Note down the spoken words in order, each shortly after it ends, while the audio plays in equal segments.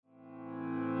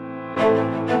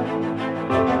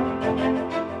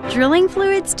Drilling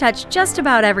fluids touch just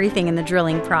about everything in the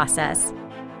drilling process.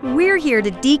 We're here to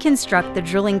deconstruct the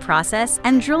drilling process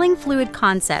and drilling fluid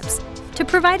concepts to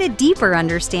provide a deeper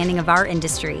understanding of our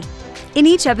industry. In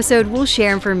each episode, we'll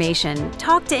share information,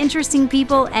 talk to interesting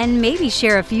people, and maybe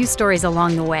share a few stories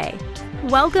along the way.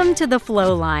 Welcome to The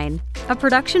Flow Line, a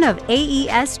production of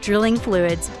AES Drilling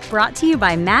Fluids, brought to you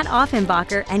by Matt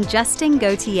Offenbacher and Justin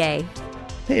Gauthier.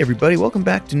 Hey everybody, welcome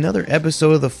back to another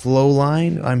episode of The Flow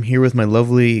Line. I'm here with my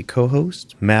lovely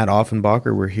co-host, Matt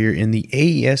Offenbacher. We're here in the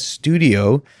AES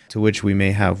studio, to which we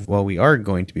may have, we are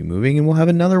going to be moving, and we'll have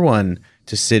another one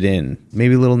to sit in.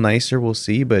 Maybe a little nicer, we'll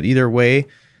see, but either way,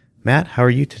 Matt, how are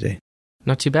you today?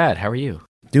 Not too bad. How are you?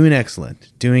 Doing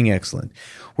excellent.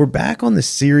 We're back on the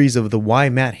series of the Why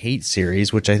Matt Hates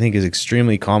series, which I think is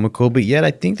extremely comical, but yet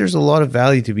I think there's a lot of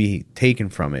value to be taken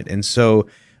from it. And so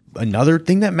another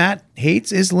thing that Matt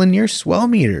hates is linear swell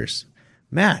meters.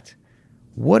 Matt,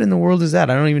 what in the world is that?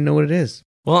 I don't even know what it is.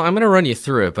 Well, I'm going to run you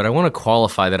through it, but I want to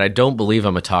qualify that I don't believe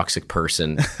I'm a toxic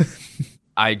person.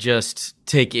 I just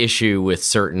take issue with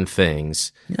certain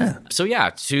things. Yeah. So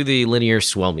to the linear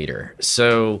swell meter.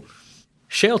 So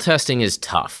shale testing is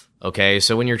tough, okay?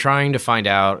 So when you're trying to find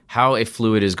out how a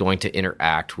fluid is going to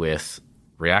interact with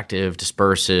reactive,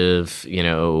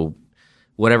 dispersive,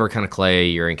 whatever kind of clay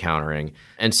you're encountering.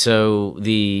 And so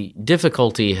the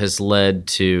difficulty has led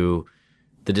to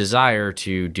the desire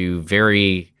to do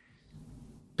very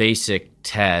basic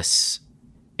tests,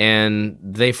 and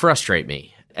they frustrate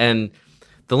me. And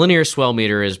the linear swell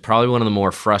meter is probably one of the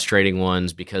more frustrating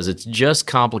ones because it's just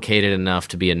complicated enough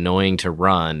to be annoying to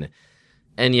run,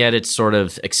 and yet it's sort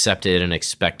of accepted and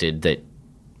expected that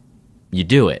you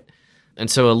do it.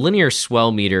 And so a linear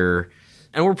swell meter,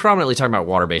 and we're prominently talking about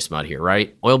water-based mud here,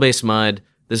 right? Oil-based mud,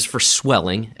 this is for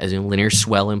swelling, as in linear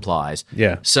swell implies.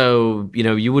 Yeah. So,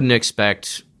 you wouldn't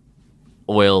expect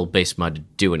oil-based mud to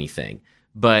do anything.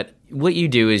 But what you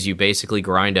do is you basically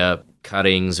grind up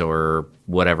cuttings or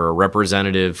whatever,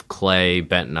 representative clay,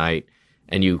 bentonite,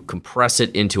 and you compress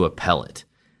it into a pellet.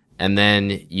 And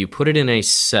then you put it in a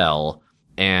cell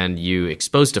and you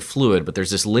expose to fluid, but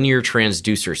there's this linear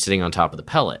transducer sitting on top of the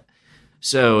pellet.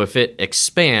 So if it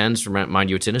expands, mind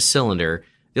you, it's in a cylinder,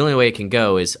 the only way it can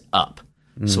go is up.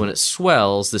 So when it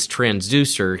swells, this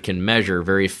transducer can measure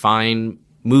very fine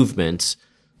movements,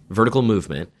 vertical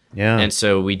movement. Yeah. And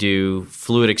so we do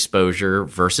fluid exposure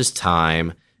versus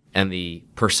time and the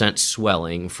percent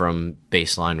swelling from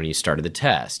baseline when you started the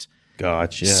test.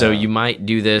 Gotcha. So you might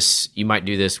do this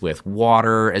with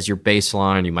water as your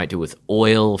baseline, you might do it with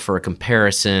oil for a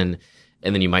comparison.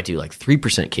 And then you might do like 3%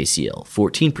 KCl,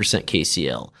 14%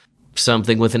 KCl,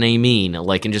 something with an amine,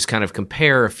 and just kind of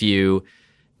compare a few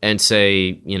and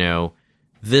say,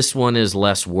 this one is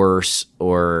less worse,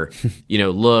 or,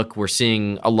 look, we're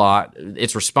seeing a lot.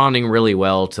 It's responding really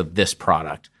well to this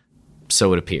product,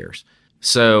 so it appears.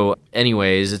 So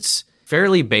anyways, it's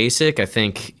fairly basic, I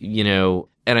think, and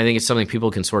I think it's something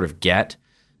people can sort of get.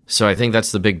 So I think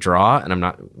that's the big draw,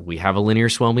 and we have a linear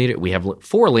swell meter. We have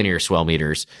 4 linear swell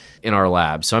meters in our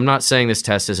lab. So I'm not saying this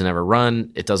test isn't ever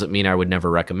run. It doesn't mean I would never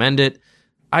recommend it.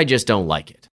 I just don't like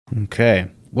it.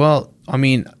 Okay. Well,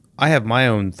 I have my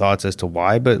own thoughts as to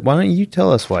why, but why don't you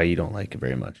tell us why you don't like it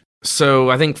very much? So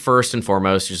I think first and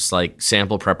foremost, just like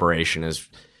sample preparation is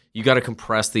you got to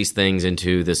compress these things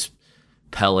into this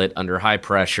pellet under high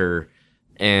pressure,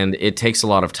 and it takes a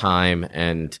lot of time.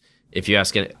 And if you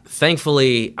ask it,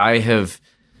 thankfully, I have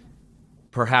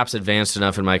perhaps advanced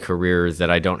enough in my career that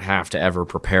I don't have to ever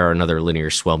prepare another linear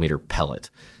swell meter pellet.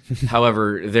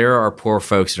 However, there are poor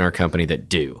folks in our company that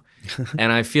do.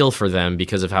 And I feel for them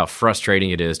because of how frustrating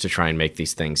it is to try and make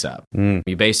these things up.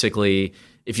 You basically,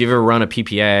 if you've ever run a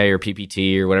PPA or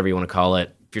PPT or whatever you want to call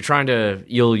it, if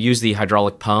you'll use the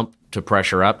hydraulic pump to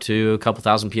pressure up to a couple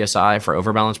thousand PSI for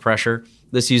overbalance pressure.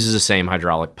 This uses the same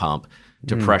hydraulic pump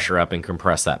to pressure up and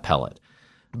compress that pellet.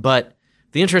 But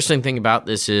the interesting thing about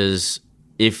this is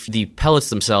if the pellets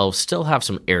themselves still have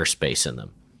some airspace in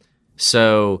them.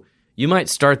 So you might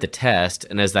start the test,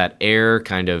 and as that air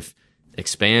kind of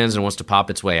expands and wants to pop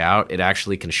its way out, it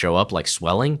actually can show up like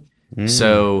swelling.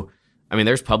 So,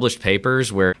 there's published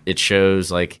papers where it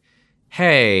shows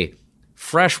hey,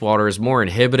 fresh water is more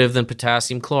inhibitive than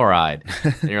potassium chloride.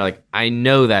 And you're like, I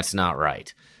know that's not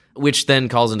right. Which then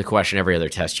calls into question every other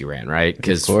test you ran, right?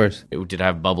 Because it did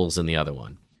have bubbles in the other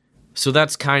one. So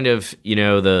that's kind of,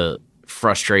 the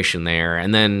frustration there.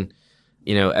 And then,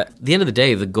 at the end of the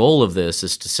day, the goal of this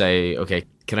is to say, okay,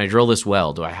 can I drill this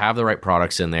well? Do I have the right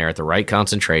products in there at the right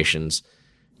concentrations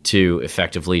to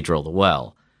effectively drill the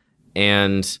well?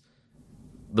 And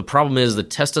the problem is the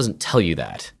test doesn't tell you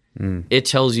that. It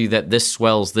tells you that this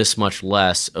swells this much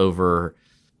less over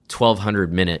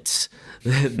 1,200 minutes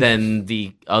than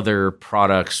the other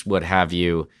products would have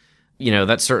you.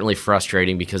 That's certainly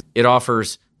frustrating because it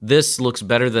offers this looks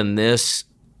better than this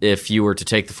if you were to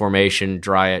take the formation,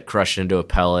 dry it, crush it into a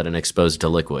pellet, and expose it to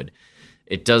liquid.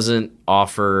 It doesn't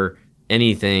offer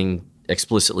anything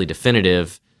explicitly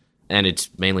definitive, and it's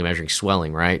mainly measuring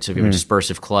swelling, right? So if you have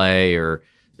dispersive clay, or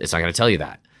it's not going to tell you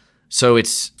that. So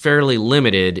it's fairly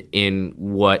limited in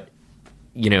what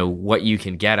you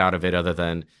can get out of it, other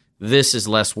than this is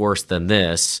less worse than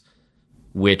this,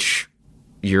 which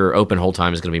your open hole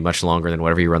time is going to be much longer than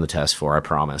whatever you run the test for, I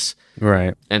promise.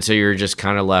 Right. And so you're just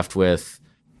kind of left with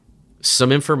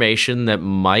some information that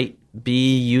might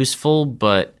be useful,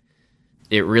 but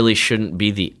it really shouldn't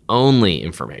be the only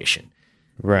information.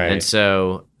 Right. And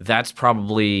so that's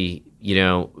probably,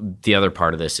 the other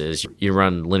part of this is you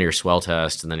run linear swell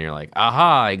test and then you're like,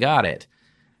 aha, I got it.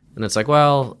 And it's like,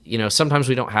 well, sometimes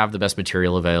we don't have the best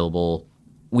material available.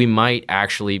 We might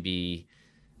actually be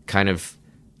kind of,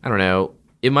 I don't know,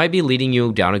 it might be leading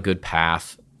you down a good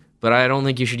path, but I don't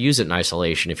think you should use it in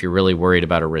isolation if you're really worried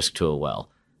about a risk to a well.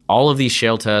 All of these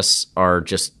shale tests are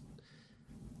just,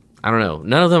 I don't know,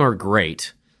 none of them are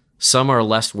great. Some are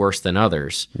less worse than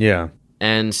others. Yeah.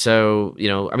 And so,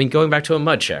 going back to a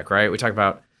mud check, right? We talk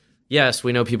about, yes,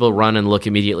 we know people run and look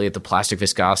immediately at the plastic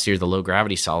viscosity or the low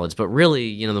gravity solids, but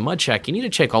really, the mud check, you need to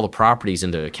take all the properties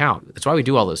into account. That's why we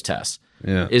do all those tests.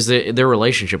 Yeah. Is their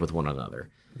relationship with one another.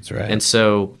 That's right. And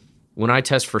so when I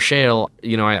test for shale,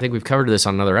 I think we've covered this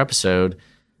on another episode.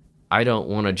 I don't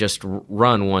want to just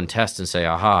run one test and say,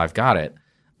 aha, I've got it.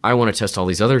 I want to test all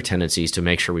these other tendencies to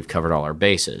make sure we've covered all our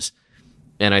bases.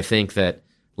 And I think that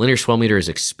linear swell meter is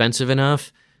expensive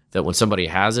enough that when somebody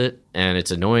has it and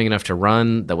it's annoying enough to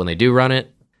run, that when they do run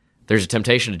it, there's a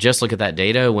temptation to just look at that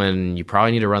data when you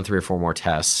probably need to run 3 or 4 more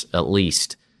tests, at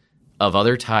least, of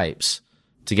other types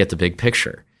to get the big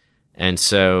picture. And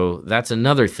so that's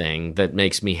another thing that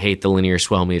makes me hate the linear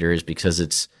swell meters, because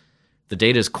the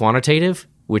data is quantitative,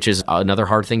 which is another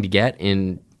hard thing to get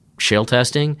in shale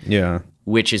testing. Yeah.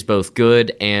 Which is both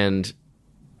good and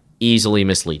easily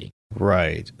misleading.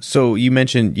 Right. So you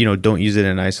mentioned, don't use it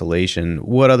in isolation.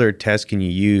 What other tests can you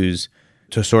use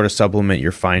to sort of supplement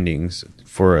your findings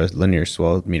for a linear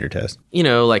swell meter test?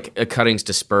 Like a cuttings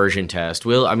dispersion test.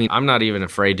 I'm not even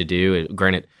afraid to do it.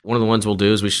 Granted, one of the ones we'll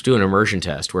do is we should do an immersion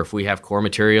test, where if we have core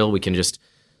material, we can just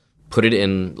put it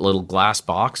in a little glass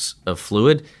box of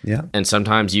fluid. Yeah. And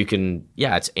sometimes you can,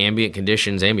 it's ambient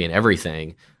conditions, ambient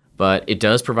everything, but it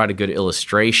does provide a good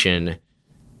illustration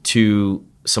to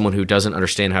someone who doesn't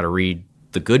understand how to read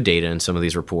the good data in some of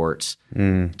these reports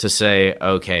to say,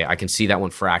 okay, I can see that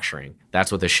one fracturing.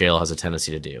 That's what the shale has a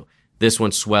tendency to do. This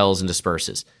one swells and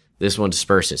disperses. This one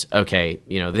disperses. Okay,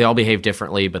 they all behave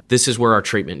differently, but this is where our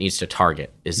treatment needs to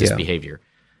target, is this behavior.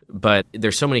 But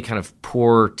there's so many kind of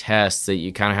poor tests that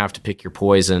you kind of have to pick your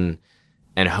poison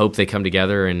and hope they come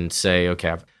together and say,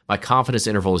 okay, my confidence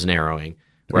interval is narrowing,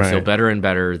 where I feel better and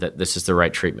better that this is the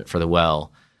right treatment for the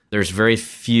well. There's very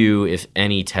few, if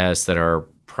any, tests that are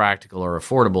practical or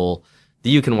affordable that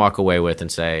you can walk away with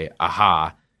and say,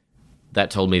 aha,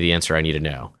 that told me the answer I need to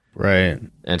know. Right.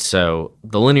 And so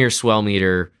the linear swell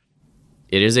meter,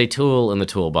 it is a tool in the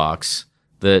toolbox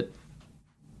that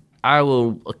I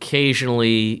will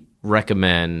occasionally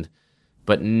recommend,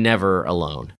 but never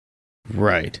alone.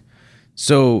 Right.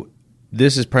 So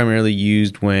this is primarily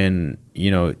used when,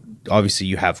 obviously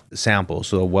you have samples,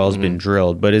 so a well's been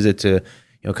drilled, but is it to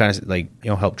kind of like,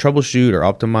 help troubleshoot or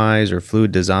optimize or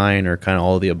fluid design or kind of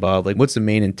all of the above? Like, what's the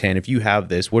main intent? If you have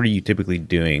this, what are you typically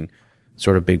doing,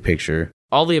 sort of big picture?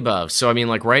 All the above. So,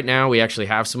 like right now we actually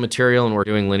have some material and we're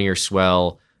doing linear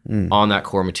swell on that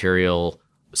core material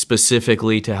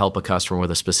specifically to help a customer with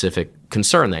a specific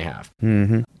concern they have.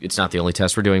 Mm-hmm. It's not the only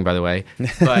test we're doing, by the way.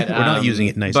 But we're not using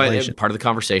it in isolation. But part of the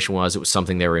conversation was it was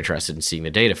something they were interested in seeing the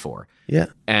data for. Yeah.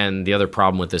 And the other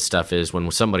problem with this stuff is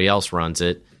when somebody else runs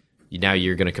it, now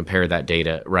you're going to compare that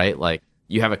data, right? Like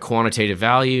you have a quantitative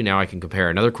value. Now I can compare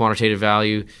another quantitative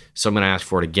value. So I'm going to ask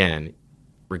for it again,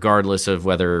 regardless of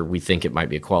whether we think it might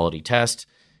be a quality test.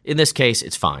 In this case,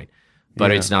 it's fine,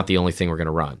 but it's not the only thing we're going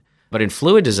to run. But in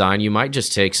fluid design, you might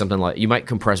just take something like, you might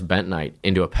compress bentonite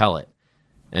into a pellet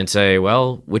and say,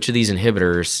 well, which of these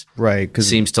inhibitors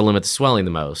seems to limit the swelling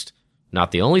the most?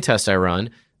 Not the only test I run,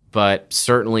 but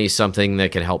certainly something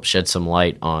that can help shed some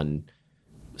light on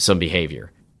some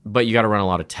behavior. But you got to run a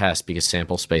lot of tests because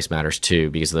sample space matters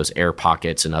too, because of those air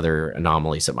pockets and other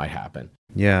anomalies that might happen.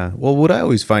 Yeah. Well, what I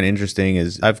always find interesting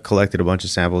is I've collected a bunch of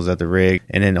samples at the rig,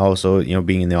 and then also,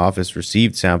 being in the office,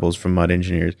 received samples from mud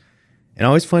engineers. And I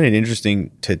always find it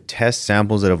interesting to test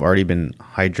samples that have already been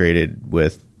hydrated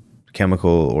with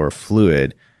chemical or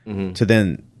fluid to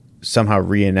then somehow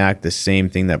reenact the same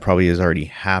thing that probably has already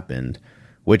happened,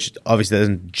 which obviously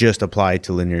doesn't just apply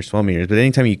to linear swell meters, but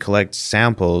anytime you collect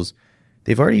samples,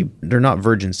 they're not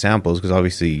virgin samples because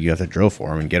obviously you have to drill for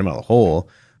them and get them out of the hole.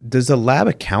 Does the lab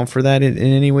account for that in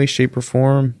any way, shape, or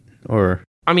form? Or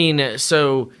I mean,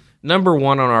 so number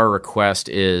one on our request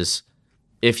is,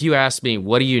 if you ask me,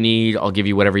 what do you need? I'll give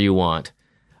you whatever you want.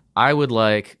 I would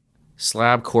like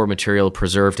slab core material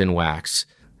preserved in wax.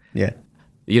 Yeah.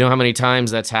 You know how many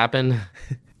times that's happened?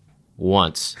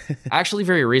 Once. Actually,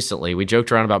 very recently, we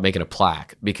joked around about making a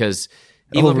plaque because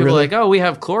even when people are like, oh, we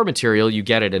have core material, you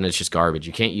get it and it's just garbage.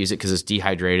 You can't use it because it's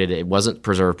dehydrated. It wasn't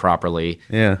preserved properly.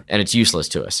 Yeah. And it's useless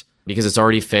to us because it's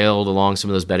already failed along some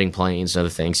of those bedding planes and other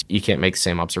things. You can't make the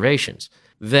same observations.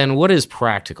 Then what is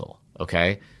practical?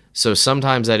 Okay. So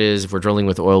sometimes that is if we're drilling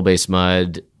with oil-based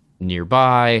mud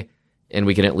nearby and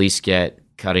we can at least get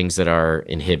cuttings that are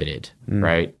inhibited,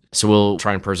 right? So we'll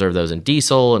try and preserve those in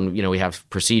diesel, and we have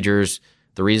procedures.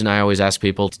 The reason I always ask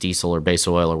people it's diesel or base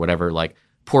oil or whatever, like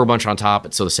pour a bunch on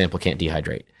top so the sample can't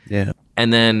dehydrate. Yeah.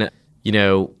 And then,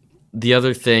 the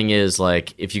other thing is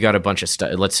like if you got a bunch of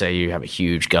stuff, let's say you have a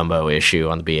huge gumbo issue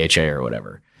on the BHA or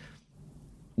whatever,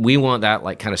 we want that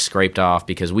like kind of scraped off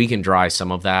because we can dry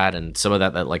some of that and some of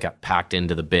that like got packed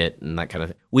into the bit and that kind of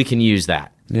thing. We can use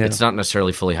that. Yeah. It's not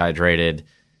necessarily fully hydrated.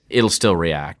 It'll still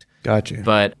react. Gotcha.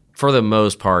 But for the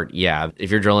most part, yeah,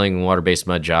 if you're drilling a water-based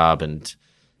mud job and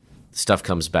stuff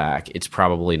comes back, it's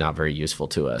probably not very useful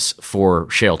to us for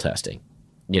shale testing.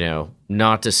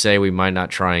 Not to say we might not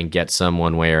try and get some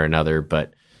one way or another,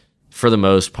 but for the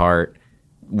most part,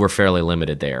 we're fairly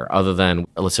limited there. Other than,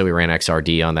 let's say we ran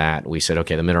XRD on that. We said,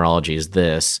 okay, the mineralogy is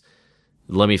this.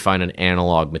 Let me find an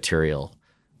analog material.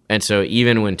 And so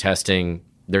even when testing,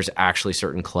 there's actually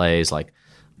certain clays like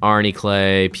Arnie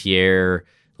clay, Pierre,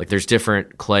 like there's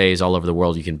different clays all over the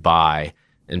world you can buy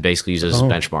and basically use those as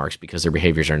benchmarks because their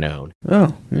behaviors are known.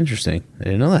 Oh, interesting. I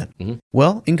didn't know that. Mm-hmm.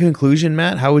 Well, in conclusion,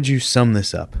 Matt, how would you sum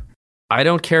this up? I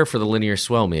don't care for the linear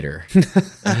swell meter.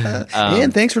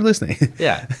 And thanks for listening.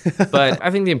 Yeah. But I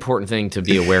think the important thing to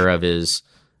be aware of is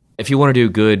if you want to do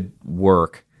good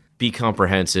work, be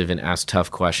comprehensive and ask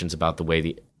tough questions about the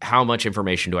way how much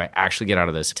information do I actually get out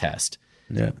of this test?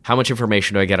 Yeah. How much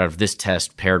information do I get out of this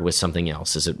test paired with something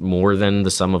else? Is it more than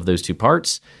the sum of those two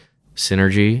parts?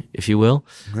 Synergy, if you will.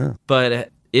 Yeah. But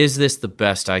is this the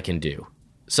best I can do?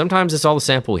 Sometimes it's all the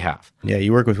sample we have. Yeah,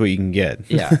 you work with what you can get.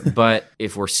 Yeah, but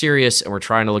if we're serious and we're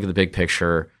trying to look at the big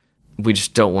picture, we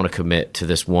just don't want to commit to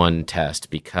this one test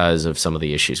because of some of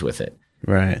the issues with it.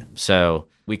 Right. So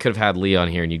we could have had Lee on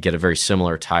here and you'd get a very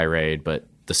similar tirade, but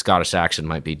the Scottish accent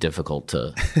might be difficult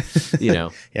to, Yeah,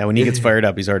 when he gets fired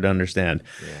up, he's hard to understand.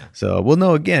 Yeah.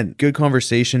 So, again, good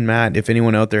conversation, Matt. If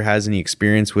anyone out there has any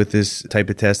experience with this type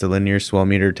of test, a linear swell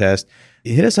meter test,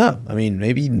 hit us up. I mean,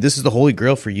 maybe this is the holy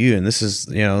grail for you, and this is,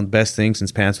 the best thing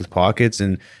since Pants with Pockets,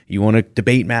 and you want to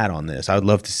debate Matt on this. I would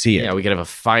love to see it. Yeah, we could have a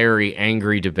fiery,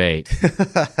 angry debate.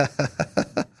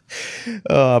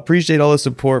 Appreciate all the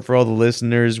support for all the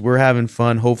listeners. We're having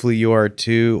fun. Hopefully you are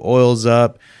too. Oil's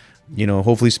up.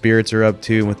 Hopefully spirits are up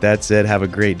too. And with that said, have a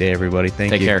great day, everybody.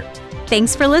 Take care.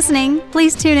 Thanks for listening.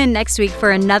 Please tune in next week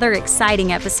for another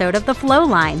exciting episode of The Flow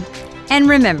Line. And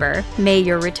remember, may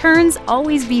your returns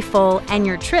always be full and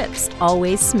your trips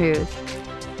always smooth.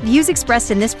 Views expressed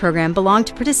in this program belong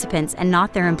to participants and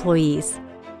not their employees.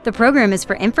 The program is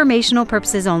for informational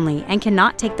purposes only and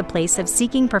cannot take the place of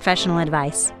seeking professional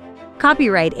advice.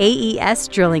 Copyright AES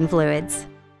Drilling Fluids.